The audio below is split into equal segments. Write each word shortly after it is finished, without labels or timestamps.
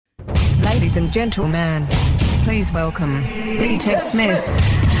Ladies and gentlemen, please welcome D-Ted Smith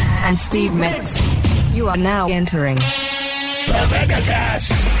and Steve Mix. You are now entering the MegaCast.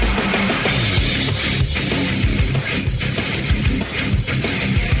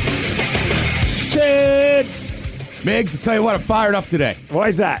 Ted! Migs, I'll tell you what, I'm fired up today. Why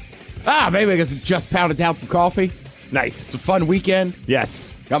is that? Maybe because I just pounded down some coffee. Nice. It's a fun weekend.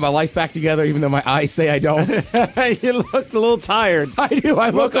 Yes. Got my life back together, even though my eyes say I don't. You look a little tired. I do.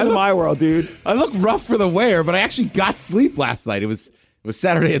 Welcome to my world, dude. I look rough for the wear, but I actually got sleep last night. It was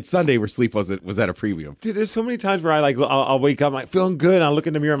Saturday and Sunday where sleep was at a premium. Dude, there's so many times where I'll wake up, I'm like, feeling good, and I look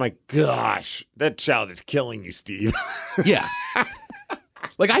in the mirror, I'm like, gosh, that child is killing you, Steve. Yeah.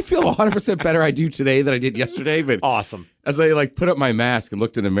 Like, I feel 100% better I do today than I did yesterday, but awesome. As I put up my mask and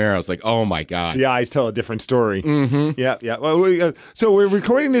looked in the mirror, I was like, oh my God. The eyes tell a different story. Mm-hmm. Yeah. Well, so we're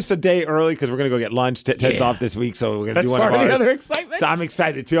recording this a day early because we're going to go get lunch. Ted's off this week, so we're going to do one of ours. That's part of the other excitement. So I'm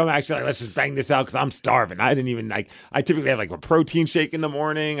excited too. I'm actually like, let's just bang this out because I'm starving. I didn't even I typically have like a protein shake in the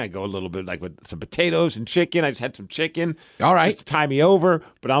morning. I go a little bit like with some potatoes and chicken. I just had some chicken. All right. Just to tie me over,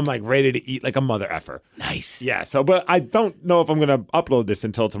 but I'm like ready to eat like a mother effer. Nice. Yeah. So, but I don't know if I'm going to upload this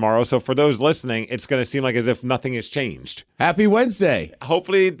until tomorrow. So for those listening, it's going to seem like as if nothing has changed. Happy Wednesday.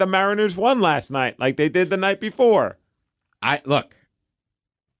 Hopefully the Mariners won last night like they did the night before. Look,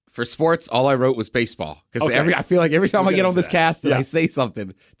 for sports, all I wrote was baseball. Because Okay. I feel like every time I get on this cast and I say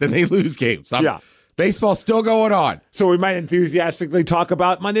something, then they lose games. Baseball's still going on. So we might enthusiastically talk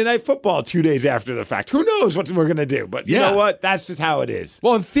about Monday Night Football 2 days after the fact. Who knows what we're going to do? But you know what? That's just how it is.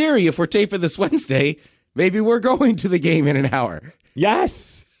 Well, in theory, if we're taping this Wednesday, maybe we're going to the game in an hour.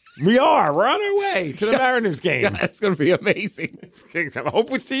 Yes. We are. We're on our way to the Mariners game. Yeah, that's going to be amazing. I hope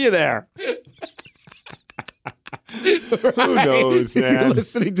we see you there. Who knows, man? You're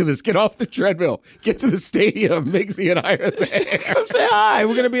listening to this. Get off the treadmill. Get to the stadium. Migsy and I are there. Come say hi.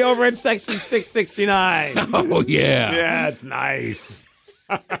 We're going to be over at section 669. Oh, yeah. Yeah, it's nice.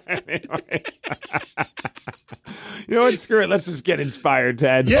 Anyway. You know what? Screw it. Let's just get inspired,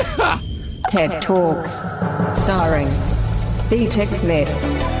 Ted. Yeah. TED Talks, starring D-Ted Smith.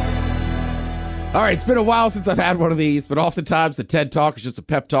 All right, it's been a while since I've had one of these, but oftentimes the TED Talk is just a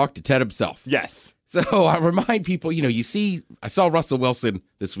pep talk to Ted himself. Yes. So I remind people, I saw Russell Wilson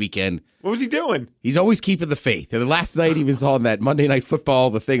this weekend. What was he doing? He's always keeping the faith. And last night he was on that Monday Night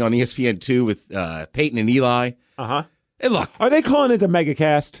Football, the thing on ESPN2 with Peyton and Eli. Uh-huh. And look. Are they calling it the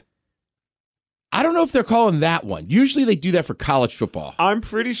MegaCast? I don't know if they're calling that one. Usually they do that for college football. I'm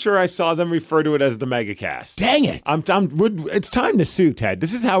pretty sure I saw them refer to it as the MegaCast. Dang it. It's time to sue, Ted.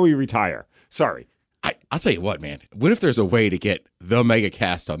 This is how we retire. Sorry. I'll tell you what, man. What if there's a way to get the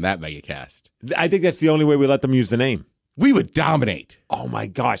MegaCast on that MegaCast? I think that's the only way we let them use the name. We would dominate. Oh, my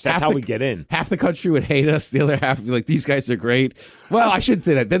gosh. That's how we get in. Half the country would hate us. The other half would be like, these guys are great. Well, I shouldn't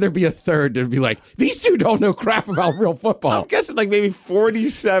say that. Then there'd be a third that'd be like, these two don't know crap about real football. I'm guessing like maybe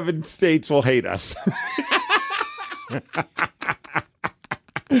 47 states will hate us.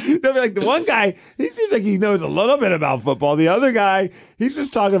 They'll be like, the one guy, he seems like he knows a little bit about football. The other guy, he's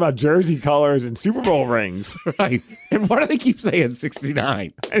just talking about jersey colors and Super Bowl rings. Right. And why do they keep saying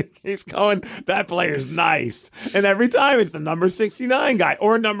 69? And he keeps going, that player's nice. And every time it's the number 69 guy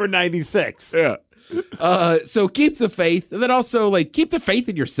or number 96. Yeah. So keep the faith. And then also, keep the faith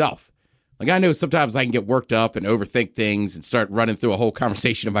in yourself. I know sometimes I can get worked up and overthink things and start running through a whole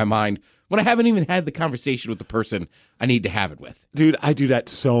conversation in my mind when I haven't even had the conversation with the person I need to have it with. Dude, I do that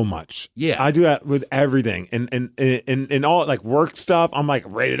so much. Yeah. I do that with everything. And all work stuff, I'm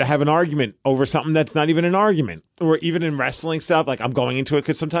ready to have an argument over something that's not even an argument. Or even in wrestling stuff, I'm going into it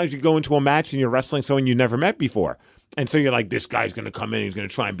because sometimes you go into a match and you're wrestling someone you never met before. And so you're like, this guy's going to come in, he's going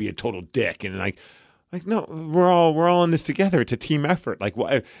to try and be a total dick. And no, we're all in this together. It's a team effort.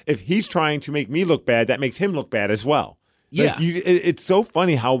 If he's trying to make me look bad, that makes him look bad as well. Yeah. It's so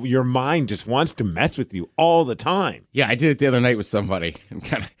funny how your mind just wants to mess with you all the time. Yeah, I did it the other night with somebody.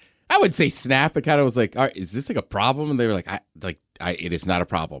 And I would say snap. It kind of was like, all right, is this a problem? And they were like, it is not a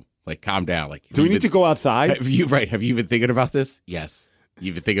problem. Calm down. Do we need to go outside? Have you been thinking about this? Yes.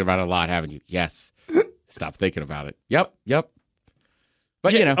 You've been thinking about it a lot, haven't you? Yes. Stop thinking about it. Yep.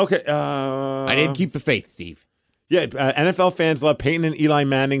 But, okay. I didn't keep the faith, Steve. Yeah, NFL fans love Peyton and Eli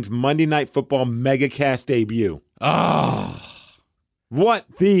Manning's Monday Night Football MegaCast debut. Oh. What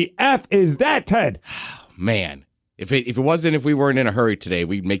the F is that, Ted? Man. If we weren't in a hurry today,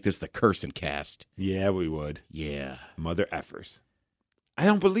 we'd make this the cursing cast. Yeah, we would. Yeah. Mother effers. I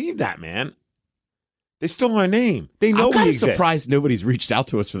don't believe that, man. They stole our name. They know I'm kind we of exist. surprised nobody's reached out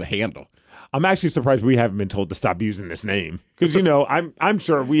to us for the handle. I'm actually surprised we haven't been told to stop using this name. Because, I'm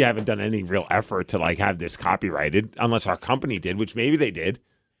sure we haven't done any real effort to, have this copyrighted, unless our company did, which maybe they did.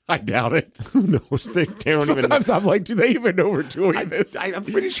 I doubt it. Who knows? They don't even. Sometimes I'm like, do they even know we're doing this? I'm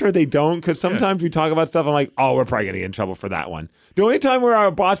pretty sure they don't, because sometimes we talk about stuff. I'm like, oh, we're probably going to get in trouble for that one. The only time where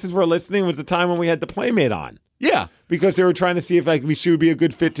our bosses were listening was the time when we had the Playmate on. Yeah. Because they were trying to see if like we should be a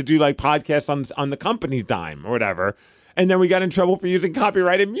good fit to do like podcasts on the company's dime or whatever. And then we got in trouble for using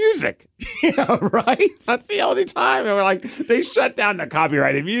copyrighted music. Yeah, right? That's the only time. And we're like, they shut down the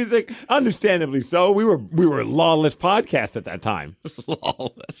copyrighted music. Understandably so. We were a lawless podcast at that time.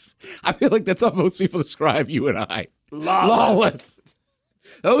 Lawless. I feel like that's how most people describe you and I. Lawless.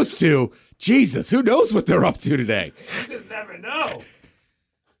 Those two, Jesus, who knows what they're up to today? You just never know.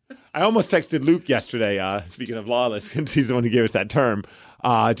 I almost texted Luke yesterday, speaking of lawless, since he's the one who gave us that term,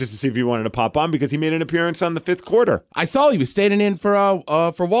 just to see if he wanted to pop on, because he made an appearance on the fifth quarter. I saw he was standing in for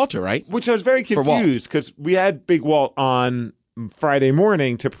Walter, right? Which I was very confused, because we had Big Walt on Friday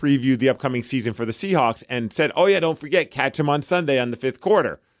morning to preview the upcoming season for the Seahawks and said, oh yeah, don't forget, catch him on Sunday on the fifth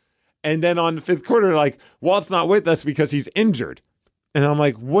quarter. And then on the fifth quarter, like, Walt's not with us because he's injured. And I'm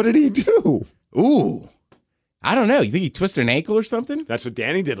like, what did he do? Ooh. I don't know. You think he twisted an ankle or something? That's what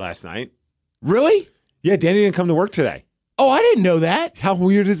Danny did last night. Really? Yeah, Danny didn't come to work today. Oh, I didn't know that. How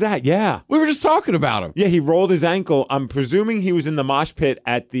weird is that? Yeah. We were just talking about him. Yeah, he rolled his ankle. I'm presuming he was in the mosh pit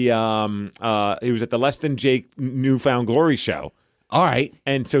at the he was at the Less Than Jake Newfound Glory show. All right.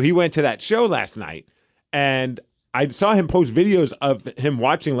 And so he went to that show last night, and I saw him post videos of him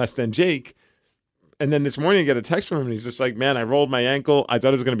watching Less Than Jake. And then this morning I get a text from him, and he's just like, man, I rolled my ankle. I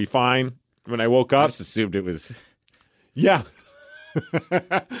thought it was going to be fine when I woke up. I just assumed it was. Yeah.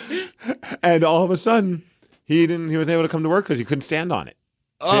 And all of a sudden, he was able to come to work because he couldn't stand on it.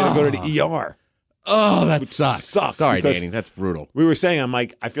 So he had to go to the ER. Oh, that sucks. Sorry, because Danny. That's brutal. We were saying, I'm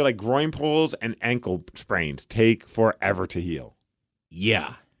like, I feel like groin pulls and ankle sprains take forever to heal.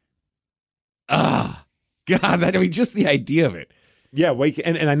 Yeah. God, just the idea of it. Yeah,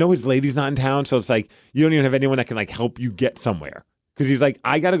 and I know his lady's not in town, so it's like you don't even have anyone that can like help you get somewhere. Because he's like,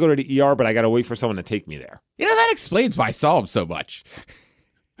 I got to go to the ER, but I got to wait for someone to take me there. You know, that explains why I saw him so much.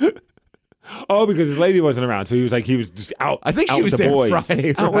 Oh, because his lady wasn't around, so he was just out. I think out she was with the there boys.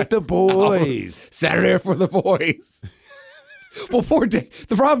 Friday. Out with the boys. Saturday for the boys. Well,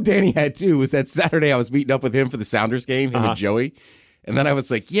 the problem Danny had too was that Saturday I was meeting up with him for the Sounders game, him and Joey. And then I was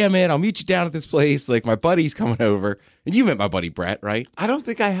like, yeah, man, I'll meet you down at this place. Like, my buddy's coming over. And you met my buddy Brett, right? I don't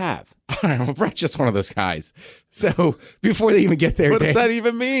think I have. Well, Brett's just one of those guys. So before they even get there, What does that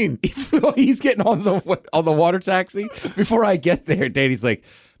even mean? He's getting on the water taxi. Before I get there, Danny's like,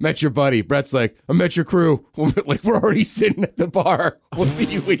 met your buddy. Brett's like, I met your crew. We're already sitting at the bar. We'll see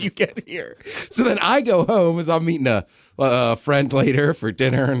you when you get here. So then I go home as I'm meeting a friend later for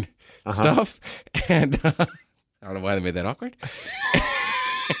dinner and stuff. And I don't know why they made that awkward.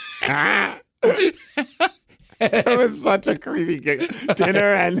 That was such a creepy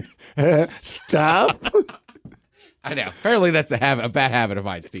dinner and stuff. I know. Apparently that's a bad habit of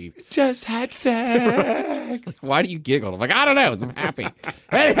mine, Steve. Just had sex. Why do you giggle? I'm like, I don't know. I'm happy.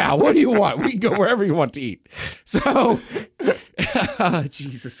 Anyhow, what do you want? We can go wherever you want to eat. So,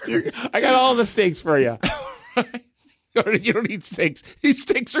 Jesus Christ. I got all the steaks for you. You don't need steaks. These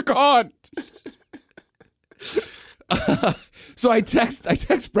steaks are gone. So I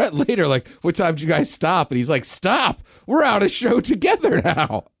text Brett later, like, what time did you guys stop? And he's like, stop. We're out a show together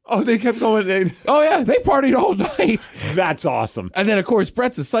now. Oh, they kept going. Oh, yeah. They partied all night. That's awesome. And then, of course,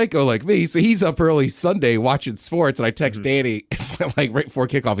 Brett's a psycho like me. So he's up early Sunday watching sports. And I text Danny, like, right before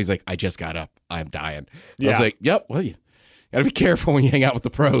kickoff. He's like, I just got up. I'm dying. I was like, yep. Well, you got to be careful when you hang out with the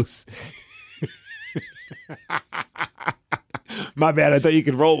pros. My bad. I thought you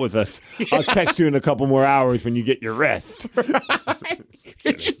could roll with us. Yeah. I'll text you in a couple more hours when you get your rest.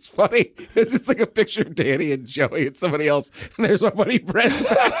 It's just funny. It's just like a picture of Danny and Joey and somebody else. And there's my buddy Brett.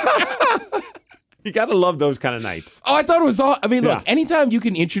 You got to love those kind of nights. Oh, I thought it was all. I mean, look, anytime you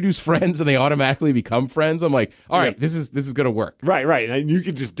can introduce friends and they automatically become friends, I'm like, all right, this is going to work. Right. And you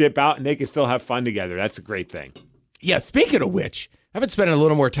can just dip out and they can still have fun together. That's a great thing. Yeah. Speaking of which, I've been spending a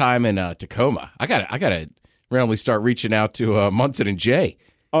little more time in Tacoma. I gotta randomly start reaching out to Munson and Jay.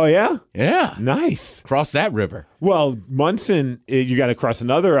 Oh, yeah? Yeah. Nice. Cross that river. Well, Munson, you got to cross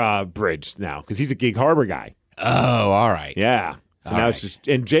another bridge now because he's a Gig Harbor guy. Oh, all right. Yeah. So now it's just,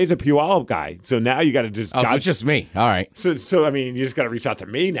 and Jay's a Puyallup guy. So now you got to just. Oh, so it's just me. All right. So I mean, you just got to reach out to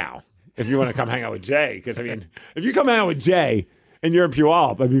me now if you want to come hang out with Jay. Because, I mean, if you come hang out with Jay and you're in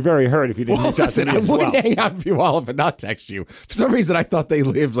Puyallup, I'd be very hurt if you didn't reach out to me as well. I wouldn't hang out in Puyallup and not text you. For some reason, I thought they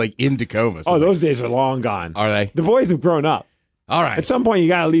lived like in Tacoma. So those days are long gone. Are they? The boys have grown up. All right. At some point, you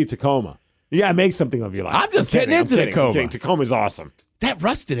got to leave Tacoma. You got to make something of your life. I'm just getting into Tacoma. Tacoma's awesome. That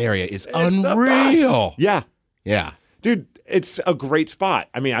Ruston area is unreal. Yeah. Yeah. Dude, it's a great spot.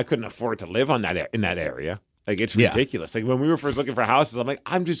 I mean, I couldn't afford to live on that in that area. Like, it's ridiculous. Like, when we were first looking for houses, I'm like,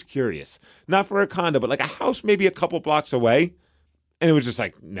 I'm just curious. Not for a condo, but like a house maybe a couple blocks away. And it was just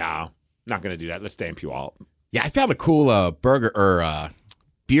like, no, not going to do that. Let's stay in Puyallup. Yeah, I found a cool burger or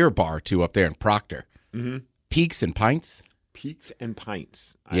beer bar, too, up there in Proctor. Mm-hmm. Peaks and Pints. Peaks and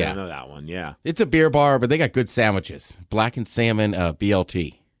Pints. I don't know that one, yeah. It's a beer bar, but they got good sandwiches. Blackened salmon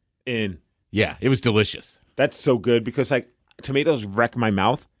BLT. Yeah, it was delicious. That's so good because, like, tomatoes wreck my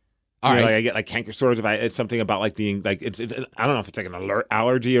mouth. All right. Like, I get like canker sores if it's something about like being like it's I don't know if it's like an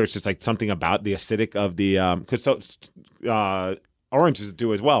allergy or it's just like something about the acidic of the because oranges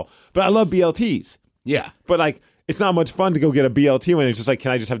do as well. But I love BLTs. Yeah, but like it's not much fun to go get a BLT when it's just like,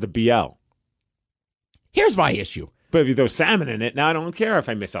 can I just have the BL? Here's my issue. But if you throw salmon in it, now I don't care if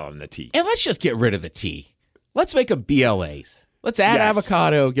I miss out on the T. And let's just get rid of the T. Let's make a BLAs. Let's add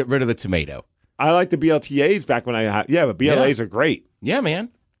avocado, get rid of the tomato. I like the BLTAs back when but BLAs are great. Yeah, man.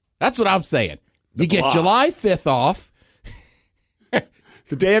 That's what I'm saying. You get July 5th off.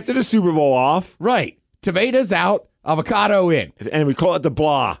 The day after the Super Bowl off. Right. Tomatoes out, avocado in. And we call it the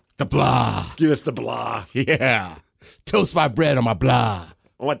blah. The blah. Give us the blah. Yeah. Toast my bread on my blah.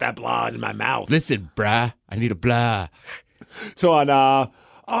 I want that blah in my mouth. Listen, brah, I need a blah. So on,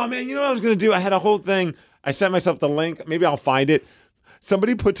 oh man, you know what I was going to do? I had a whole thing. I sent myself the link. Maybe I'll find it.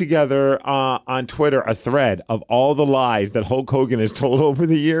 Somebody put together on Twitter a thread of all the lies that Hulk Hogan has told over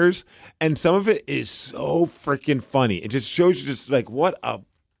the years. And some of it is so freaking funny. It just shows you just like what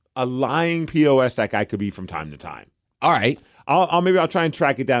a lying POS that guy could be from time to time. All right. Maybe I'll try and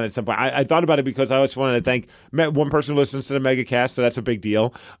track it down at some point. I thought about it because I just wanted to met one person who listens to the MegaCast, so that's a big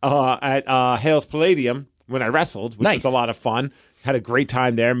deal. At Hale's Palladium when I wrestled, which was a lot of fun. Had a great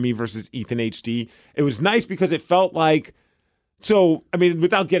time there, me versus Ethan HD. It was nice because it felt like, so, I mean,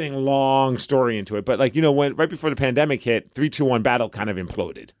 without getting a long story into it, but like, you know, when right before the pandemic hit, 3-2-1 Battle kind of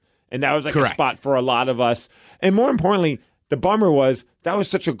imploded. And that was like a spot for a lot of us. And more importantly, the bummer was that was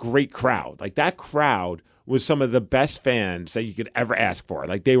such a great crowd. Like that crowd was some of the best fans that you could ever ask for.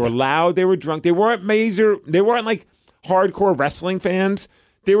 Like they were loud, they were drunk, they weren't like hardcore wrestling fans.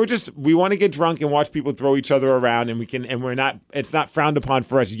 They were just, we want to get drunk and watch people throw each other around it's not frowned upon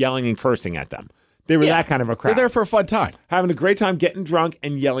for us yelling and cursing at them. They were that kind of a crowd. They're there for a fun time. Having a great time getting drunk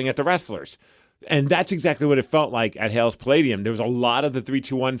and yelling at the wrestlers. And that's exactly what it felt like at Hale's Palladium. There was a lot of the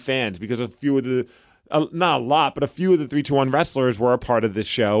 3-2-1 fans because a few of the, not a lot, but a few of the 3-2-1 wrestlers were a part of this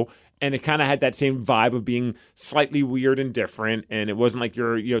show. And it kind of had that same vibe of being slightly weird and different. And it wasn't like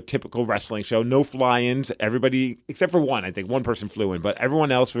your typical wrestling show. No fly-ins. Everybody, except for one, I think one person flew in. But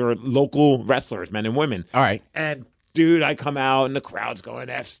everyone else were local wrestlers, men and women. All right. And, dude, I come out and the crowd's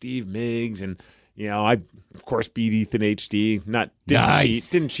going, F Steve Miggs. And, you know, I, of course, beat Ethan HD.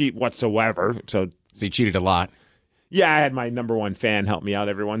 Didn't cheat whatsoever. So he cheated a lot. Yeah, I had my number one fan help me out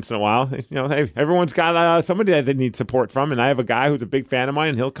every once in a while. You know, hey, everyone's got somebody that they need support from, and I have a guy who's a big fan of mine,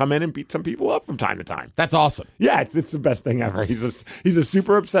 and he'll come in and beat some people up from time to time. That's awesome. Yeah, it's the best thing ever. He's a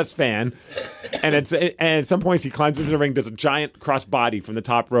super obsessed fan, and at some points he climbs into the ring, does a giant cross body from the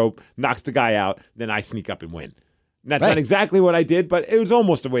top rope, knocks the guy out, then I sneak up and win. And that's not exactly what I did, but it was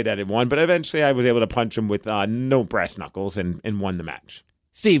almost the way that it won. But eventually I was able to punch him with no brass knuckles and won the match.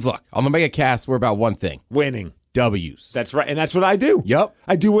 Steve, look, on the MegaCast, we're about one thing. Winning. W's. That's right. And that's what I do. Yep.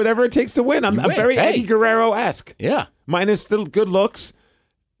 I do whatever it takes to win. I'm very Eddie Guerrero-esque. Yeah. Minus the good looks,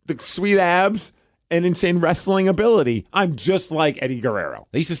 the sweet abs, and insane wrestling ability. I'm just like Eddie Guerrero.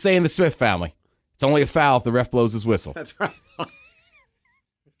 They used to say in the Smith family, it's only a foul if the ref blows his whistle. That's right.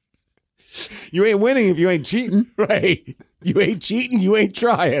 You ain't winning if you ain't cheating. Right. You ain't cheating, you ain't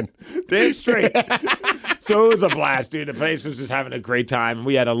trying. Damn straight. So it was a blast, dude. The place was just having a great time.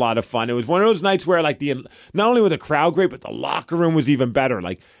 We had a lot of fun. It was one of those nights where, like, not only was the crowd great, but the locker room was even better.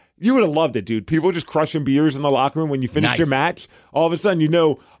 Like, you would have loved it, dude. People just crushing beers in the locker room when you finished your match. All of a sudden, you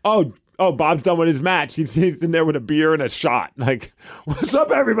know, oh, Bob's done with his match. He's in there with a beer and a shot. Like, what's up,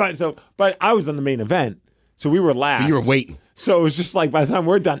 everybody? But I was on the main event, so we were last. So you were waiting. So it was just like, by the time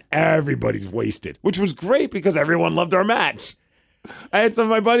we're done, everybody's wasted, which was great because everyone loved our match. I had some of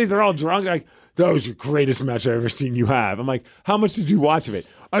my buddies, they're all drunk, like, that was your greatest match I've ever seen you have. I'm like, how much did you watch of it?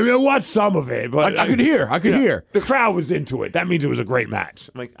 I mean, I watched some of it, but I could hear. The crowd was into it. That means it was a great match.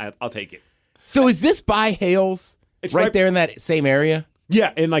 I'm like, I'll take it. So is this by Hales? It's right there in that same area?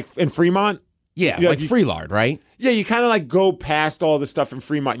 Yeah, in Fremont. Yeah, like Freelard, right? Yeah, you kind of like go past all the stuff in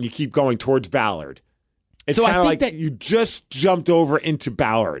Fremont and you keep going towards Ballard. It's kind of like that you just jumped over into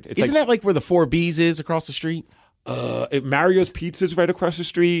Ballard. Isn't that like where the 4Bs is across the street? Mario's Pizza's right across the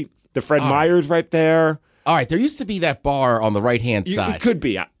street. The Fred Meyer's right there. All right, there used to be that bar on the right-hand side. It could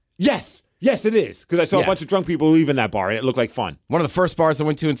be. Yes. Yes, it is. Because I saw Yeah. a bunch of drunk people leaving that bar, and it looked like fun. One of the first bars I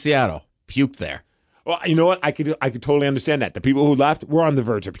went to in Seattle. Puked there. Well, you know what? I could totally understand that. The people who left were on the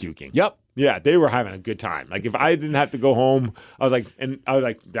verge of puking. Yep. Yeah, they were having a good time. Like, if I didn't have to go home, I was like,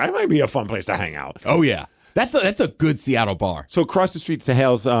 that might be a fun place to hang out. Oh, yeah. That's a good Seattle bar. So across the street's the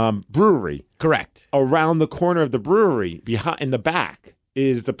Hale's Brewery. Correct. Around the corner of the brewery, behind in the back,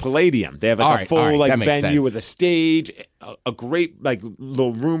 is the Palladium. They have like All a right, full all right, like that makes venue sense. with a stage, a great like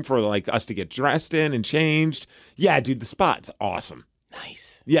little room for like us to get dressed in and changed. Yeah, dude, the spot's awesome.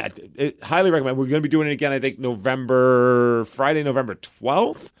 Nice. Yeah, highly recommend. We're going to be doing it again, I think, Friday, November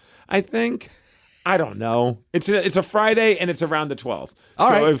 12th, I think. I don't know. It's a Friday, and it's around the 12th. All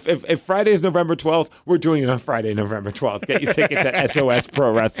so right. if Friday is November 12th, we're doing it on Friday, November 12th. Get your tickets at SOS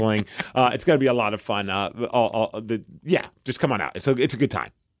Pro Wrestling. It's going to be a lot of fun. Just come on out. It's a good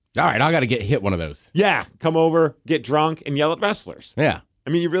time. All right, I got to get hit one of those. Yeah, come over, get drunk, and yell at wrestlers. Yeah. I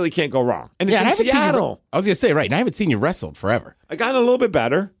mean, you really can't go wrong. And it's Yeah, and I in haven't seen you. Seattle. I was going to say, right, and I haven't seen you wrestled forever. I got a little bit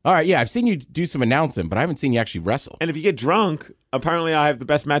better. All right, yeah, I've seen you do some announcing, but I haven't seen you actually wrestle. And if you get drunk, apparently I have the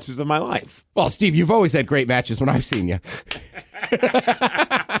best matches of my life. Well, Steve, you've always had great matches when I've seen you.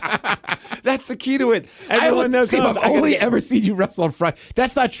 That's the key to it. Everyone knows. Steve, I've only ever seen you wrestle on Friday.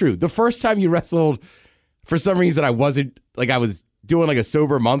 That's not true. The first time you wrestled, for some reason, I was doing like a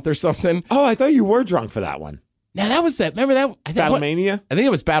sober month or something. Oh, I thought you were drunk for that one. Now that was that. Remember that? Battlemania? I think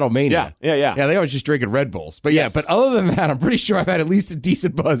it was Battlemania. Yeah. Yeah, I think I was just drinking Red Bulls. But Yes. but other than that, I'm pretty sure I've had at least a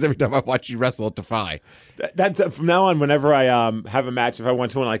decent buzz every time I watch you wrestle at Defy. That from now on, whenever I have a match, if I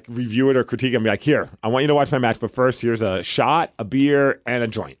want someone like review it or critique it, I'm be like, here, I want you to watch my match, but first, here's a shot, a beer, and a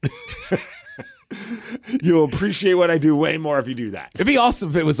joint. You'll appreciate what I do way more if you do that. It'd be awesome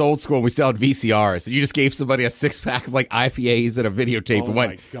if it was old school and we still had VCRs and you just gave somebody a 6-pack of like IPAs and a videotape and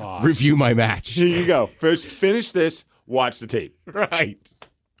went, my gosh. review my match. Here you go. First, finish this, watch the tape. Right.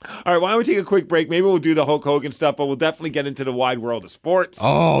 All right, why don't we take a quick break? Maybe we'll do the Hulk Hogan stuff, but we'll definitely get into the wide world of sports.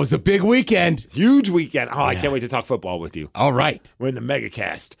 Oh, it was a big weekend. Huge weekend. Oh, I can't wait to talk football with you All right. when the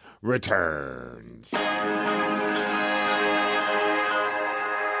MegaCast returns.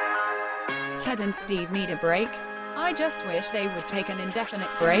 Ted and Steve need a break. I just wish they would take an indefinite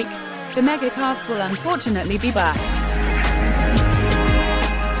break. The MegaCast will unfortunately be back.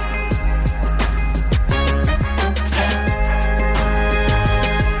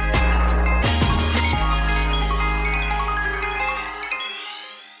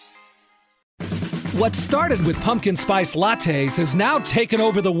 What started with pumpkin spice lattes has now taken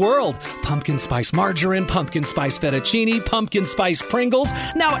over the world. Pumpkin spice margarine, pumpkin spice fettuccine, pumpkin spice Pringles.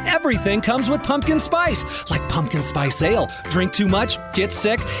 Now everything comes with pumpkin spice. Like pumpkin spice ale. Drink too much, get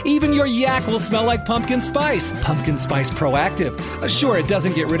sick. Even your yak will smell like pumpkin spice. Pumpkin spice proactive. Sure, it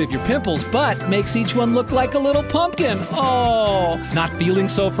doesn't get rid of your pimples, but makes each one look like a little pumpkin. Oh, not feeling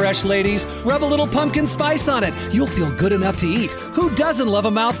so fresh, ladies? Rub a little pumpkin spice on it. You'll feel good enough to eat. Who doesn't love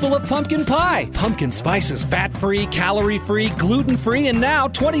a mouthful of pumpkin pie? Pumpkin spice is fat-free, calorie-free, gluten-free, and now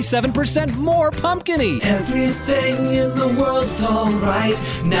 27% more pumpkin-y. Everything in the world's alright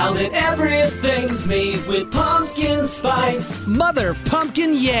now that everything's made with pumpkin spice. Mother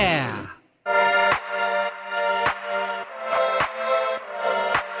pumpkin, yeah!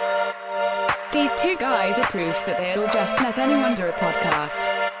 These two guys are proof that they'll just let anyone do a podcast.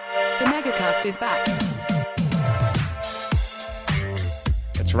 The MegaCast is back.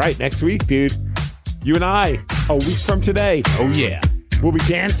 That's right. Next week, dude. You and I, a week from today. Oh, yeah. We'll be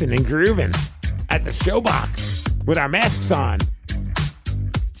dancing and grooving at the Showbox with our masks on.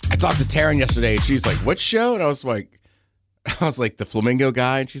 I talked to Taryn yesterday and she's like, what show? And I was like, the Flamingo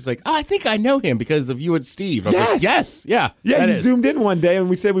guy. And she's like, oh, I think I know him because of you and Steve. I was like, yes. Yeah. Yeah, that you is. zoomed in one day and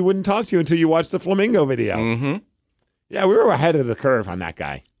we said we wouldn't talk to you until you watched the Flamingo video. Mm-hmm. Yeah, we were ahead of the curve on that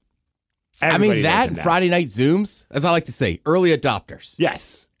guy. Everybody knows that him and now. Friday Night Zooms, as I like to say, early adopters.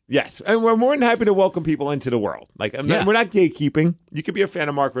 Yes. Yes. And we're more than happy to welcome people into the world. Like, we're not gatekeeping. You could be a fan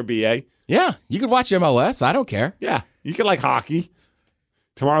of Mark Rabier. Yeah. You could watch MLS. I don't care. Yeah. You could like hockey.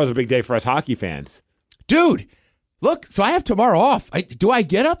 Tomorrow's a big day for us hockey fans. Dude, look, so I have tomorrow off. Do I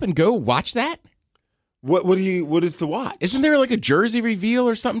get up and go watch that? What is to watch? Isn't there like a jersey reveal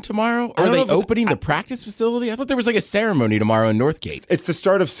or something tomorrow? Or I are don't they know if opening the practice facility? I thought there was like a ceremony tomorrow in Northgate. It's the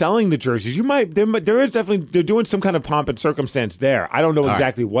start of selling the jerseys. There is definitely, they're doing some kind of pomp and circumstance there. I don't know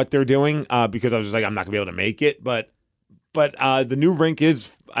exactly what they're doing because I was just like, I'm not gonna be able to make it. But the new rink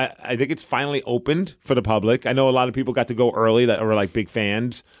is, I think it's finally opened for the public. I know a lot of people got to go early that were like big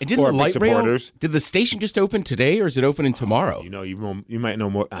fans And didn't or the big light rail, supporters. did the station just open today or is it opening tomorrow? You might know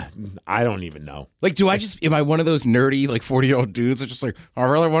more. I don't even know. Like, am I one of those nerdy, like 40-year-old dudes that's just like, I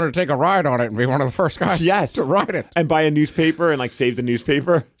really wanted to take a ride on it and be one of the first guys Yes. to ride it? And buy a newspaper and like save the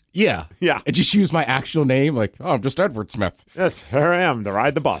newspaper. Yeah. Yeah. And just use my actual name. Like, oh, I'm just Edward Smith. Yes, here I am to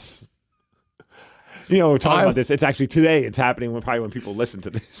ride the bus. We're talking about this. It's actually today. It's happening probably when people listen to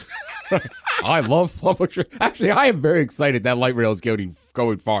this. I love public. Actually, I am very excited that light rail is going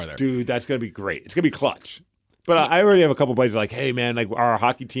farther. Dude, that's going to be great. It's going to be clutch. But I already have a couple buddies like, hey, man, like our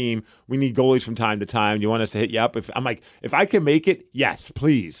hockey team, we need goalies from time to time. You want us to hit you up? If I can make it, yes,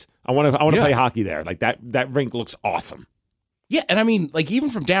 please. I want to play hockey there. Like that rink looks awesome. Yeah, and I mean, like even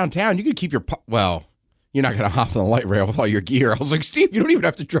from downtown, you could keep your you're not going to hop on the light rail with all your gear. I was like, Steve, you don't even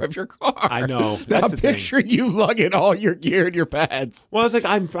have to drive your car. I know. I'm picturing you lugging all your gear and your pads. Well, I was like,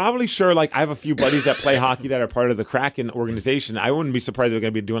 I'm probably sure, like, I have a few buddies that play hockey that are part of the Kraken organization. I wouldn't be surprised if they're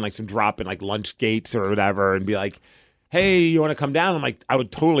going to be doing, like, some drop-in, like, lunch gates or whatever and be like, hey, you want to come down? I'm like, I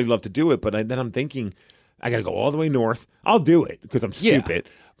would totally love to do it. But then I'm thinking, I got to go all the way north. I'll do it because I'm stupid.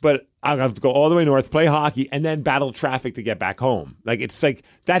 Yeah. But I'll have to go all the way north, play hockey, and then battle traffic to get back home. Like, it's like,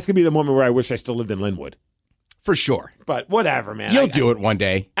 that's going to be the moment where I wish I still lived in Linwood. For sure. But whatever, man. You'll do it one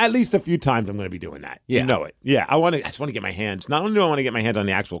day. At least a few times I'm going to be doing that. Yeah. You know it. Yeah. I just want to get my hands. Not only do I want to get my hands on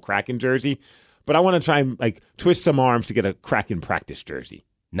the actual Kraken jersey, but I want to try and like twist some arms to get a Kraken practice jersey.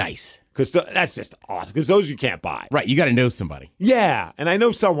 Nice. Because that's just awesome. Because those you can't buy. Right. You got to know somebody. Yeah. And I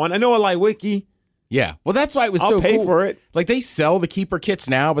know someone. I know a Wiki. Yeah. Well, that's why it was so cool. I'll pay for it. Like they sell the keeper kits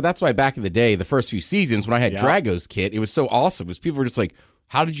now, but that's why back in the day, the first few seasons when I had Drago's kit, it was so awesome because people were just like,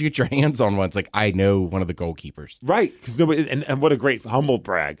 how did you get your hands on one? It's like, I know one of the goalkeepers. Right. Because nobody, and what a great humble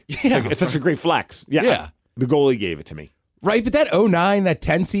brag. Yeah. It's such a great flex. Yeah. Yeah. The goalie gave it to me. Right. But that 09, that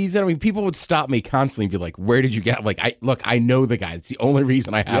 10 season, I mean, people would stop me constantly and be like, where did you get? Like, I know the guy. It's the only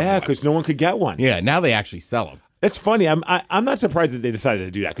reason I have one. Yeah. Because no one could get one. Yeah. Now they actually sell them. It's funny. I'm not surprised that they decided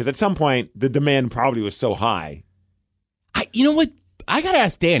to do that because at some point the demand probably was so high. You know what? I got to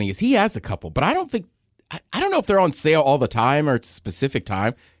ask Danny, because he has a couple, but I don't know if they're on sale all the time or it's a specific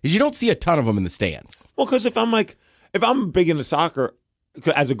time, because you don't see a ton of them in the stands. Well, because if I'm big into soccer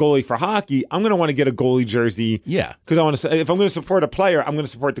as a goalie for hockey, I'm going to want to get a goalie jersey. Yeah. Because if I'm going to support a player, I'm going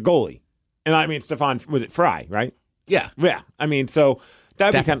to support the goalie. And I mean, was it Fry, right? Yeah. Yeah. I mean, so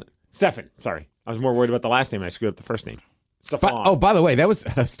that would be kind of, Stefan, sorry. I was more worried about the last name and I screwed up the first name. Stefan. By the way, that was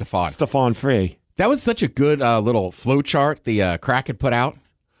Stefan. Stefan Frey. That was such a good little flow chart the Crack had put out.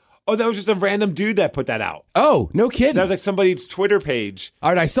 Oh, that was just a random dude that put that out. Oh, no kidding. That was like somebody's Twitter page.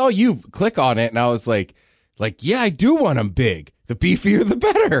 All right, I saw you click on it, and I was like, yeah, I do want them big. The beefier, the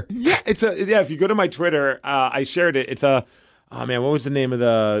better. Yeah, if you go to my Twitter, I shared it. It's what was the name of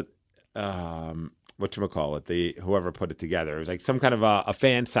the whatchamacallit, whoever put it together. It was like some kind of a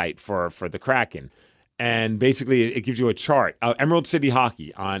fan site for the Kraken. And basically, it gives you a chart. Emerald City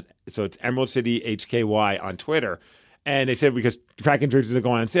Hockey so it's Emerald City HKY on Twitter. And they said because Kraken jerseys are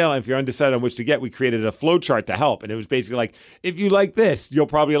going on sale, and if you're undecided on which to get, we created a flow chart to help. And it was basically like, if you like this, you'll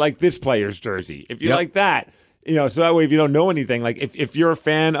probably like this player's jersey. If you like that, so that way if you don't know anything, like if you're a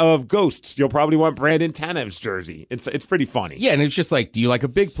fan of Ghosts, you'll probably want Brandon Tanev's jersey. It's pretty funny. Yeah, and it's just like, do you like a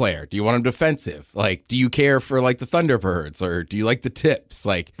big player? Do you want him defensive? Like, do you care for like the Thunderbirds, or do you like the tips?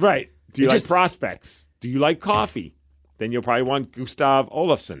 Like, right. Do you like prospects? Do you like coffee? Then you'll probably want Gustav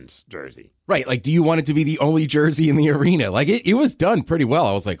Olofsson's jersey. Right. Like, do you want it to be the only jersey in the arena? Like, it was done pretty well.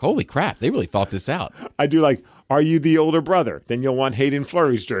 I was like, holy crap, they really thought this out. I do like, are you the older brother? Then you'll want Hayden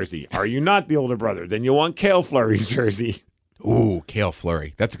Fleury's jersey. Are you not the older brother? Then you'll want Cale Fleury's jersey. Ooh, Cale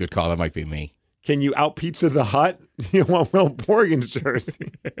Fleury. That's a good call. That might be me. Can you out Pizza the Hut? You want Will Morgan's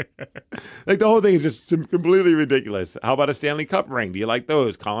jersey. Like, the whole thing is just completely ridiculous. How about a Stanley Cup ring? Do you like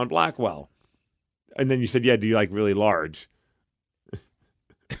those? Colin Blackwell. And then you said, yeah, do you like really large?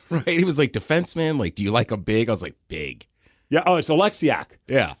 Right. He was like, defenseman. Like, do you like a big? I was like, big. Yeah. Oh, it's Alexiak.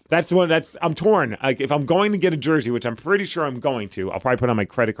 Yeah. That's the one I'm torn. Like, if I'm going to get a jersey, which I'm pretty sure I'm going to, I'll probably put on my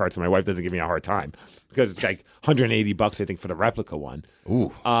credit card so my wife doesn't give me a hard time because it's like $180, I think, for the replica one.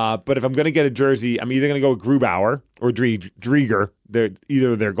 Ooh. But if I'm going to get a jersey, I'm either going to go with Grubauer or Drieger. They're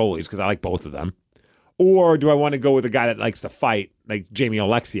either of their goalies because I like both of them. Or do I want to go with a guy that likes to fight, like Jamie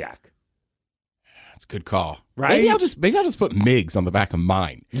Oleksiak? That's a good call. Right? Maybe I'll just put Migs on the back of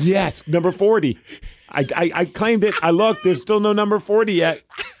mine. Yes, number 40. I claimed it. I looked. There's still no number 40 yet.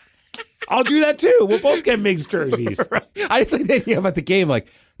 I'll do that too. We'll both get Migs jerseys. Right. I just like the idea about the game. Like,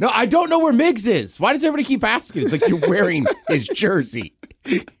 no, I don't know where Migs is. Why does everybody keep asking? It's like you're wearing his jersey.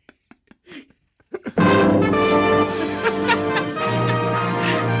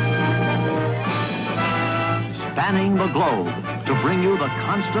 Spanning the globe to bring you the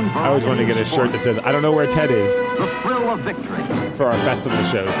constant variety. I always want to get a shirt that says, I don't know where Ted is. The thrill of victory. For our festival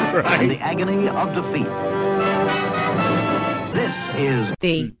shows. Right. And the agony of defeat. This is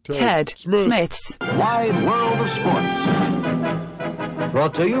the Ted Smith's Wide World of Sports.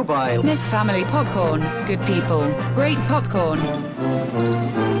 Brought to you by Smith Family Popcorn. Good people, great popcorn.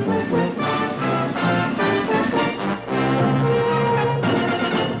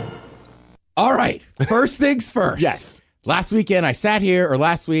 All right. First things first. Yes. Last week, and I stand here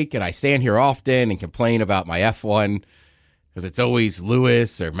often and complain about my F1 because it's always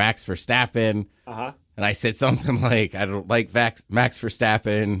Lewis or Max Verstappen. Uh-huh. And I said something like, I don't like Max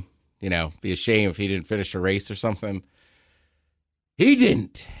Verstappen, be ashamed if he didn't finish a race or something. He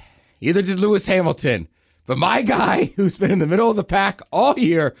didn't. Either did Lewis Hamilton. But my guy, who's been in the middle of the pack all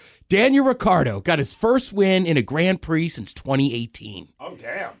year, Daniel Ricciardo, got his first win in a Grand Prix since 2018. Oh,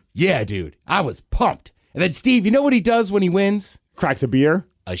 damn. Yeah, dude. I was pumped. And then, Steve, you know what he does when he wins? Cracks a beer?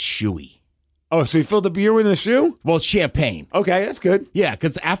 A shoey. Oh, so he filled the beer with a shoe? Well, it's champagne. Okay, that's good. Yeah,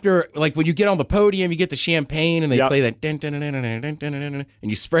 because after, when you get on the podium, you get the champagne, and they play that dun, dun, dun, dun, dun, dun, dun, dun, dun,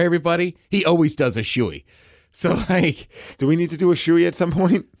 and you spray everybody. He always does a shoey. So, do we need to do a shoey at some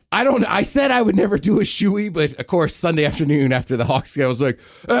point? I don't know. I said I would never do a shoey, but, of course, Sunday afternoon after the Hawks game, I was like,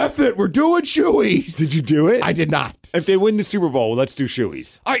 F it, we're doing shoeys. Did you do it? I did not. If they win the Super Bowl, let's do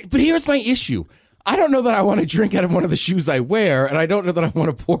shoeys. All right, but here's my issue. I don't know that I want to drink out of one of the shoes I wear, and I don't know that I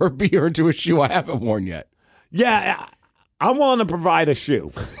want to pour beer into a shoe I haven't worn yet. Yeah, I want to provide a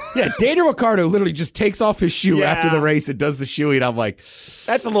shoe. Yeah, Daniel Ricciardo literally just takes off his shoe after the race and does the shoey, and I'm like...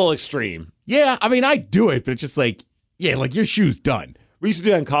 That's a little extreme. Yeah, I mean, I do it, but it's just your shoe's done. We used to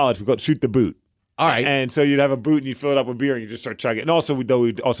do that in college. We go shoot the boot. All right. And so you'd have a boot, and you'd fill it up with beer, and you just start chugging. And also,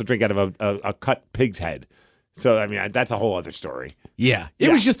 we'd also drink out of a cut pig's head. So, I mean, that's a whole other story. Yeah.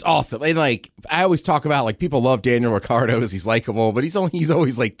 It was just awesome. And, I always talk about, people love Daniel Ricciardo because he's likable, but he's always,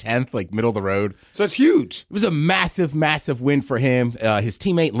 10th, middle of the road. So it's huge. It was a massive, massive win for him. His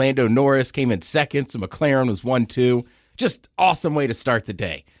teammate Lando Norris came in second, so McLaren was 1-2. Just awesome way to start the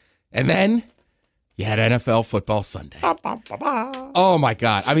day. And then you had NFL Football Sunday. Oh, my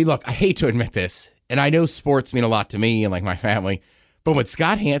God. I mean, look, I hate to admit this, and I know sports mean a lot to me and, my family, but when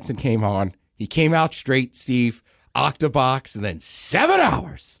Scott Hansen came on, he came out straight, Steve, octobox, and then 7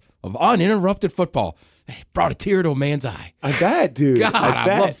 hours of uninterrupted football. It brought a tear to a man's eye. I bet, dude. God,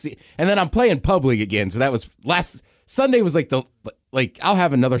 I love seeing. And then I'm playing public again, so that was last Sunday was I'll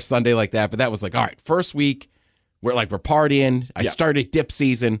have another Sunday like that, but that was all right, first week, we're partying. I started dip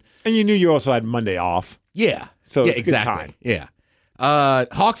season. And you knew you also had Monday off. Yeah. So it's exactly. a good time. Yeah.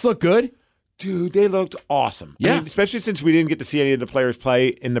 Hawks look good. Dude, they looked awesome. Yeah. I mean, especially since we didn't get to see any of the players play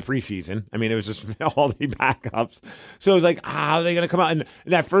in the preseason. I mean, it was just all the backups. So it was are they going to come out? And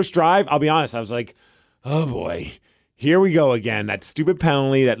that first drive, I'll be honest, I was like, oh, boy, here we go again. That stupid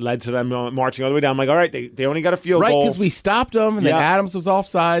penalty that led to them marching all the way down. I'm like, all right, they only got a field goal. Right, because we stopped them, and then Adams was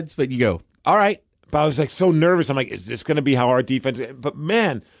offsides. But you go, all right. But I was so nervous. I'm like, is this going to be how our defense? But,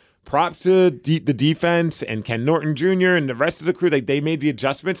 man, props to the defense and Ken Norton Jr. and the rest of the crew. They made the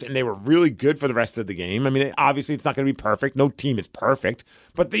adjustments, and they were really good for the rest of the game. I mean, obviously, it's not going to be perfect. No team is perfect.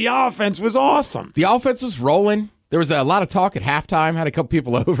 But the offense was awesome. The offense was rolling. There was a lot of talk at halftime. Had a couple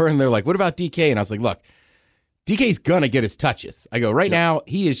people over, and they're like, what about DK? And I was like, look, DK's going to get his touches. I go, right now,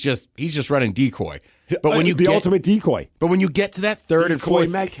 he's just running decoy. But when you ultimate decoy. But when you get to that third and fourth,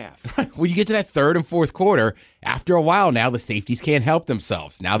 Metcalf. When you get to that third and fourth quarter, after a while now the safeties can't help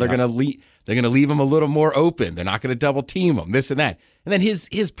themselves. Now they're going to leave him a little more open. They're not going to double team him. This and that. And then his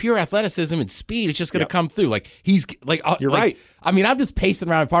pure athleticism and speed is just going to come through. You're right. I mean, I'm just pacing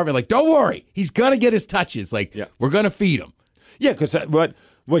around my apartment don't worry, he's going to get his touches. We're going to feed him. Yeah, because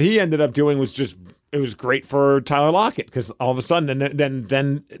what he ended up doing was it was great for Tyler Lockett because all of a sudden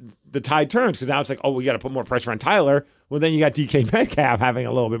then the tide turns because now it's we got to put more pressure on Tyler. Well, then you got DK Metcalf having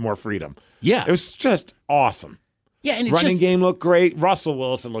a little bit more freedom. Yeah. It was just awesome. Yeah, and running game looked great. Russell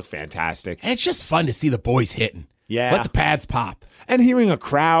Wilson looked fantastic. And it's just fun to see the boys hitting. Yeah. Let the pads pop. And hearing a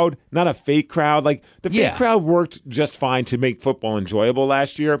crowd, not a fake crowd. The fake crowd worked just fine to make football enjoyable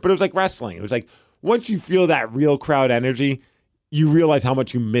last year, but it was like wrestling. It was once you feel that real crowd energy, you realize how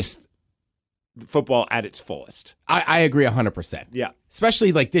much you missed football at its fullest. I agree 100%. Yeah.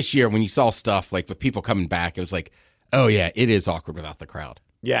 Especially this year when you saw stuff with people coming back, it was oh yeah, it is awkward without the crowd.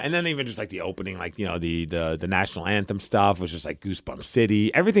 Yeah, and then even just the opening, the national anthem stuff was just Goosebump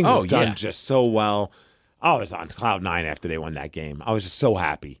City. Everything was done just so well. I was on cloud nine after they won that game. I was just so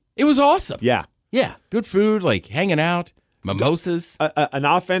happy. It was awesome. Yeah. Yeah. Good food, hanging out, mimosas. An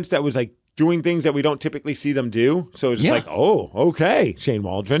offense that was doing things that we don't typically see them do. So it was just oh, okay, Shane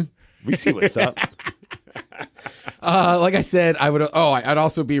Waldron. We see what's up. Like I said, I'd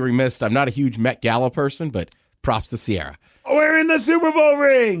also be remiss. I'm not a huge Met Gala person, but props to Sierra. We're in the Super Bowl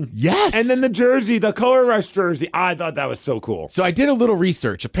ring. Yes. And then the jersey, the color rush jersey. I thought that was so cool. So I did a little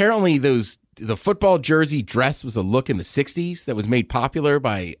research. Apparently those the football jersey dress was a look in the 60s that was made popular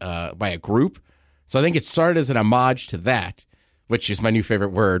by a group. So I think it started as an homage to that, which is my new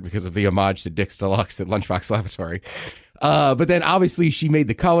favorite word because of the homage to Dick's Deluxe at Lunchbox Laboratory. But then obviously she made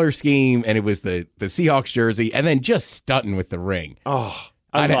the color scheme, and it was the Seahawks jersey, and then just stunting with the ring. Oh,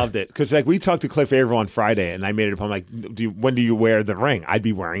 I loved it. Because like we talked to Cliff Averill on Friday, and I made it up. I'm like, when do you wear the ring? I'd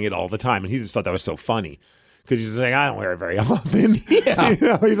be wearing it all the time. And he just thought that was so funny. Because he's just like, I don't wear it very often.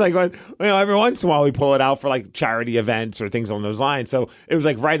 Yeah. He's like, well, every once in a while we pull it out for like charity events or things along those lines. So it was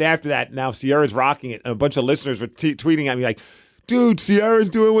like right after that, now Sierra's rocking it. And a bunch of listeners were tweeting at me like, dude, Sierra's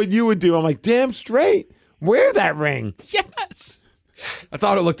doing what you would do. I'm like, damn straight. Wear that ring. Yes. I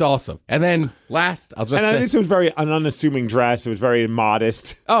thought it looked awesome. And then last, I'll just say. And I think it was very an unassuming dress. It was very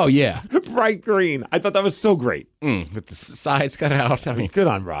modest. Oh, yeah. Bright green. I thought that was so great. With the sides cut out. I mean, good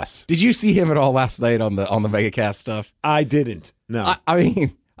on Russ. Did you see him at all last night on the MegaCast stuff? I didn't. No. I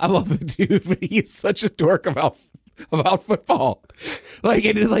mean, I love the dude, but he is such a dork about football.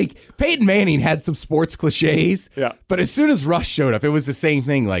 Like Peyton Manning had some sports cliches. Yeah. But as soon as Russ showed up, it was the same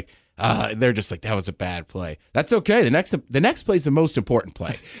thing. Like, they're just like, that was a bad play. That's okay. The next play is the most important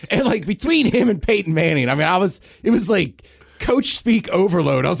play. And like between him and Peyton Manning, I mean, it was like coach speak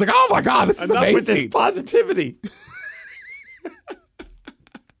overload. I was like, oh my God, this is Enough amazing. with this positivity.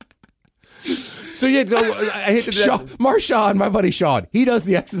 So yeah, I hate to Marshawn, my buddy Sean, he does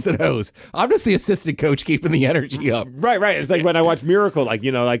the X's and O's. I'm just the assistant coach keeping the energy up. Right. It's like when I watch Miracle, like,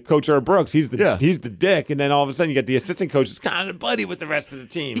 like Coach Herb Brooks, he's the dick, and then all of a sudden you get the assistant coach who's kind of buddy with the rest of the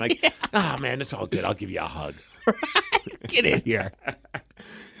team. Like, man, it's all good. I'll give you a hug. Get in here.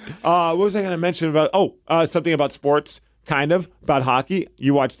 What was I going to mention about? Something about sports, kind of about hockey.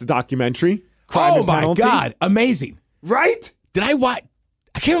 You watched the documentary. Crime and Penalty. God, amazing! Right? Did I watch?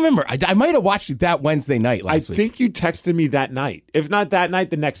 I can't remember. I might have watched it that Wednesday night last week. I think you texted me that night. If not that night,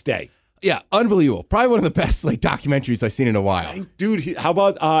 the next day. Yeah, unbelievable. Probably one of the best documentaries I've seen in a while. Dude, how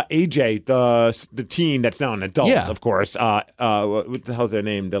about AJ, the teen that's now an adult, of course. What the hell's their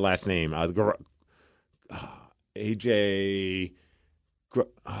name? Their last name? AJ.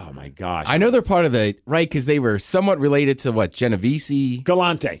 Oh my gosh! I know they're part of the because they were somewhat related to what Genovese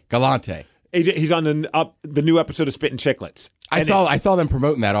Galante. AJ, he's on the new episode of Spittin' Chicklets. I saw them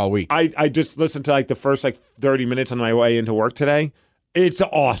promoting that all week. I just listened to the first 30 minutes on my way into work today. It's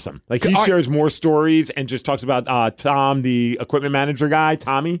awesome. He shares more stories and just talks about Tom, the equipment manager guy,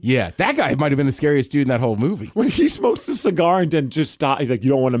 Tommy. Yeah, that guy might have been the scariest dude in that whole movie. When he smokes a cigar and then just stops, he's like, you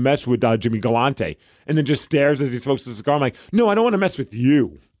don't want to mess with Jimmy Galante. And then just stares as he smokes the cigar. I'm like, no, I don't want to mess with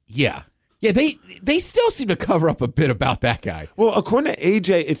you. Yeah. Yeah, they still seem to cover up a bit about that guy. Well, according to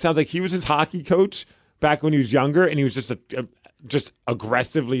AJ, it sounds like he was his hockey coach back when he was younger, and he was just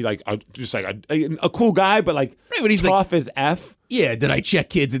aggressively a cool guy, but he's tough as F. Yeah, did I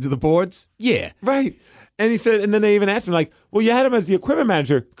check kids into the boards? Yeah. Right. And he said, and then they even asked him, well, you had him as the equipment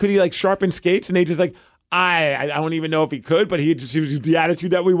manager. Could he sharpen skates? And AJ's I don't even know if he could, but he was the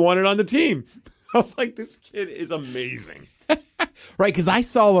attitude that we wanted on the team. I was like, this kid is amazing. Right, because I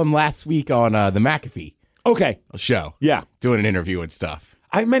saw him last week on the McAfee show. Yeah. Doing an interview and stuff.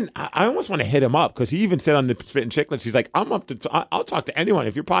 I almost want to hit him up because he even said on the Spittin' Chicklets, he's like, I'll talk to anyone.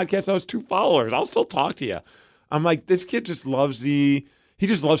 If your podcast has 2 followers, I'll still talk to you. I'm like, this kid just loves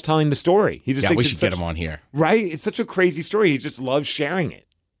telling the story. He just thinks we should get him on here. Right? It's such a crazy story. He just loves sharing it.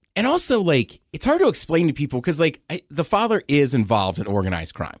 And also, it's hard to explain to people because, the father is involved in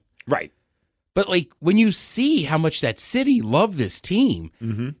organized crime. Right. But, when you see how much that city loved this team,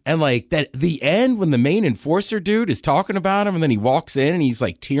 and, that the end when the main enforcer dude is talking about him and then he walks in and he's,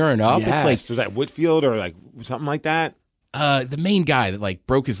 tearing up. Yes. It's was that Whitfield or, something like that? The main guy that,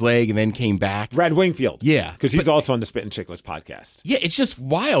 broke his leg and then came back. Brad Wingfield. Yeah. Because he's also on the Spittin' Chicklets podcast. Yeah, it's just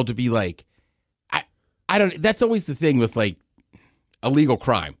wild to be I don't, that's always the thing with, illegal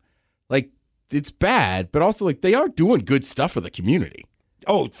crime. It's bad, but also, they are doing good stuff for the community.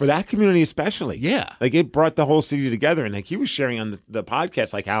 Oh, for that community especially. Yeah. It brought the whole city together. And he was sharing on the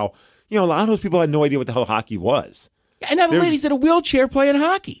podcast, how, a lot of those people had no idea what the hell hockey was. And now the lady's in a wheelchair playing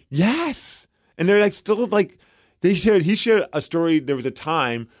hockey. Yes. And they're he shared a story. There was a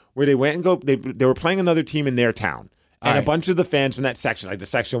time where they went and they were playing another team in their town. And a bunch of the fans from that section, the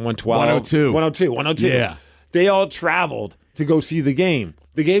section 112. 102. Yeah. They all traveled to go see the game.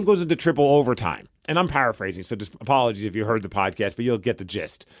 The game goes into triple overtime. And I'm paraphrasing, so just apologies if you heard the podcast, but you'll get the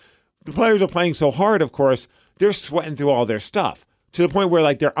gist. The players are playing so hard, of course, they're sweating through all their stuff to the point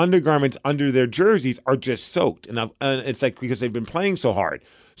where their undergarments under their jerseys are just soaked. And it's because they've been playing so hard.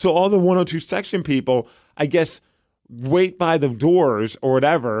 So all the 102 section people, I guess, wait by the doors or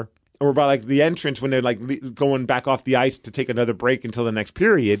whatever, or by the entrance when they're going back off the ice to take another break until the next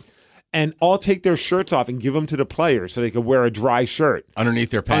period. and all take their shirts off and give them to the players so they could wear a dry shirt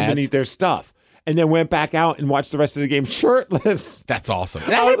underneath their pads, underneath their stuff. And then went back out and watched the rest of the game shirtless. That's awesome.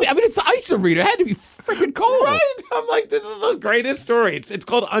 It's the ice arena. It had to be freaking cold. Right? I'm like, this is the greatest story. It's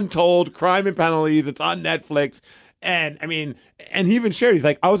called Untold, Crime and Penalties. It's on Netflix. And I mean, and he even shared, he's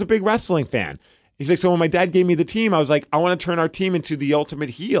like, I was a big wrestling fan. He's like, so when my dad gave me the team, I was like, I want to turn our team into the ultimate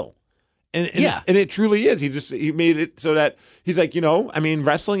heel. And it truly is. He made it so that he's like, I mean,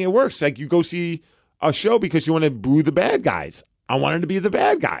 wrestling, it works. Like, you go see a show because you want to boo the bad guys. I wanted to be the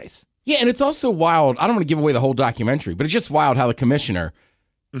bad guys. Yeah, and it's also wild. I don't want to give away the whole documentary, but it's just wild how the commissioner,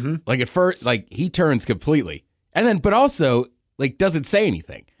 like at first, like he turns completely, and then, but also like doesn't say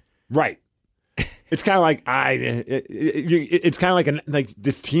anything. Right. It's kind of like it's kind of like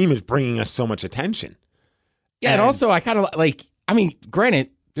this team is bringing us so much attention. Yeah, and also I kind of like. I mean, granted,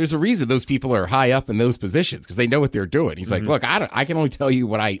 there's a reason those people are high up in those positions because they know what they're doing. He's like, look, I can only tell you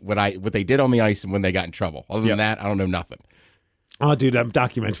what they did on the ice and when they got in trouble. Other than that, I don't know nothing. Oh, dude, that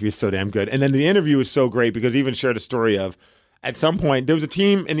documentary is so damn good. And then the interview is so great because he even shared a story of, at some point, there was a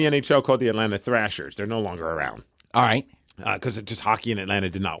team in the NHL called the Atlanta Thrashers. They're no longer around. All right. Because just hockey in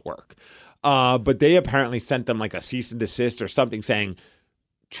Atlanta did not work. But they apparently sent them like a cease and desist or something saying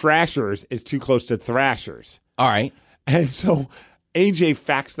Trashers is too close to Thrashers. All right. And so AJ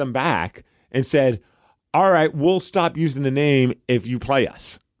faxed them back and said, all right, we'll stop using the name if you play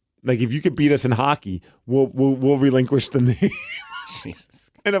us. Like, if you could beat us in hockey, we'll relinquish the name. Jesus.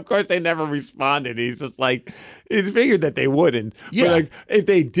 And of course, they never responded. He's just like, he figured that they wouldn't. Yeah. But like, if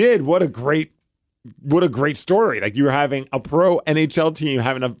they did, what a great story. Like, you were having a pro NHL team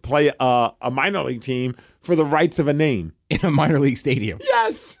having to play a minor league team for the rights of a name In a minor league stadium.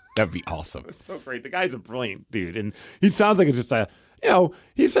 Yes. That'd be awesome. It's so great. The guy's a brilliant dude. And he sounds like he's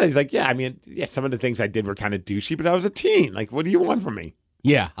like, yeah, I mean, yeah, some of the things I did were kind of douchey, but I was a teen. Like, what do you want from me?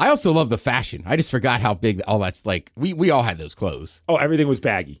 Yeah, I also love the fashion. I just forgot how big all that's like. We all had those clothes. Oh, everything was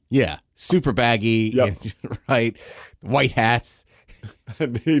baggy. Yeah, super baggy. Yep. Right, white hats.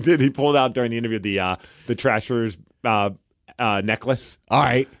 And he did. He pulled out during the interview the Trashers necklace. All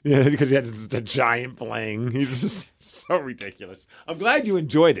right. Yeah, because he had just a giant bling. He's just so ridiculous. I'm glad you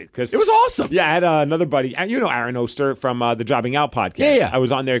enjoyed it because It was awesome. Yeah, I had another buddy, and Aaron Oster from the Jobbing Out podcast. Yeah. I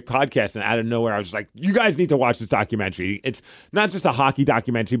was on their podcast, and out of nowhere, I was just like, you guys need to watch this documentary. It's not just a hockey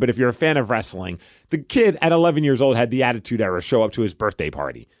documentary, but if you're a fan of wrestling, the kid at 11 years old had the Attitude Era show up to his birthday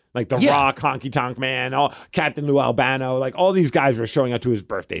party. Like The Rock, Honky Tonk Man, Captain Lou Albano, like all these guys were showing up to his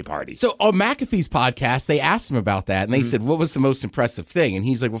birthday party. So on McAfee's podcast, they asked him about that, and they said, what was the most impressive thing? And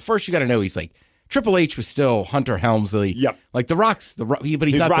he's like, well, first you got to know, he's like, Triple H was still Hunter Helmsley. Yep. Like The Rock's, but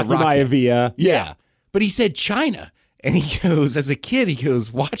he's not Rocky The Rock. Maivia. Yeah. But he said China. And he goes, as a kid,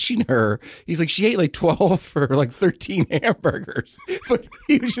 watching her, he's like, she ate like 12 or like 13 hamburgers. But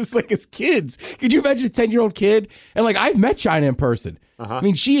he was just like, as kids, could you imagine a 10-year-old kid? And like, I've met China in person. I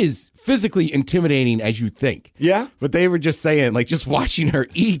mean, she is physically intimidating as you think. Yeah. But they were just saying, like, just watching her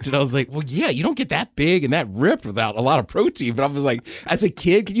eat. And I was like, well, yeah, you don't get that big and that ripped without a lot of protein. But I was like, as a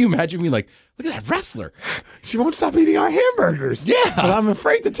kid, can you imagine me like, look at that wrestler. She won't stop eating our hamburgers. Yeah. But I'm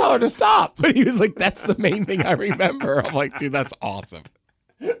afraid to tell her to stop. But he was like, that's the main thing I remember. I'm like, dude, that's awesome.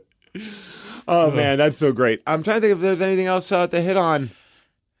 Oh, man, that's so great. I'm trying to think if there's anything else to hit on.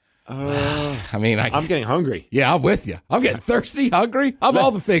 I mean, I'm getting hungry. Yeah, I'm with you. I'm getting thirsty, hungry. I'm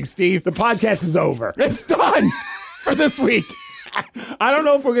all the things, Steve. The podcast is over. It's done for this week. I don't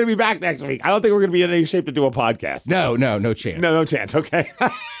know if we're going to be back next week. I don't think we're going to be in any shape to do a podcast. No chance. No chance. Okay.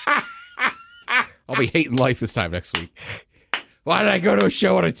 I'll be hating life this time next week. Why did I go to a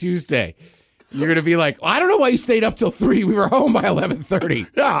show on a Tuesday? You're going to be like, well, I don't know why you stayed up till 3. We were home by 11:30.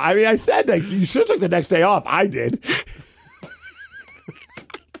 Yeah, I mean, I said like you should have took the next day off. I did.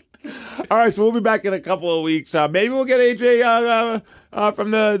 All right, so we'll be back in a couple of weeks. Maybe we'll get AJ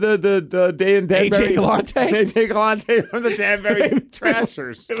from the Day and Danbury. AJ Galante? AJ Galante from the Danbury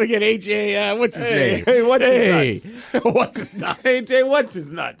Trashers. We get AJ, what's his name? Hey, what's his nuts? What's his nuts? AJ, what's his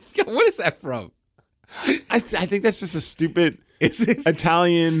nuts? What is that from? I think that's just a stupid Is it?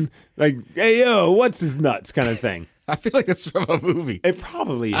 Italian, like, hey, yo, what's his nuts kind of thing. I feel like that's from a movie. It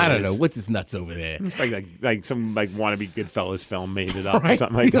probably is. I don't know. What's his nuts over there? It's like some wannabe Goodfellas film made it up or Right?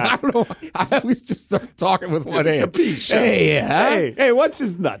 something like that. I don't know. I always just start talking with one hand. Capiche. Hey, what's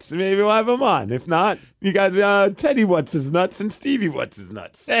his nuts? Maybe we'll have him on. If not, you got Teddy what's his nuts and Stevie what's his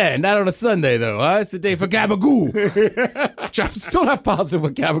nuts. Yeah, not on a Sunday, though, huh? It's the day for Gabagool. Which I'm still not positive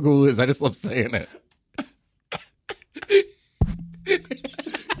what Gabagool is. I just love saying it.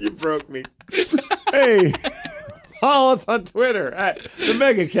 You broke me. Hey. Follow us on Twitter at the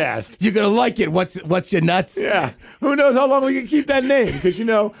MegaCast. You're gonna like it. What's your nuts? Yeah. Who knows how long we can keep that name? Because,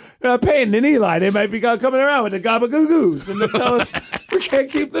 Peyton and Eli, they might be coming around with the gabagoo-goos and they tell us we can't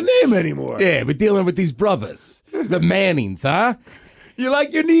keep the name anymore. Yeah, we're dealing with these brothers, the Mannings, huh? You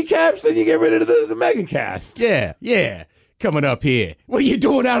like your kneecaps, then you get rid of the MegaCast. Yeah. Coming up here. What are you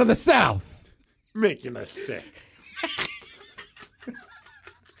doing out of the South? Making us sick.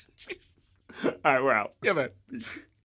 All right, we're out. Yeah, man.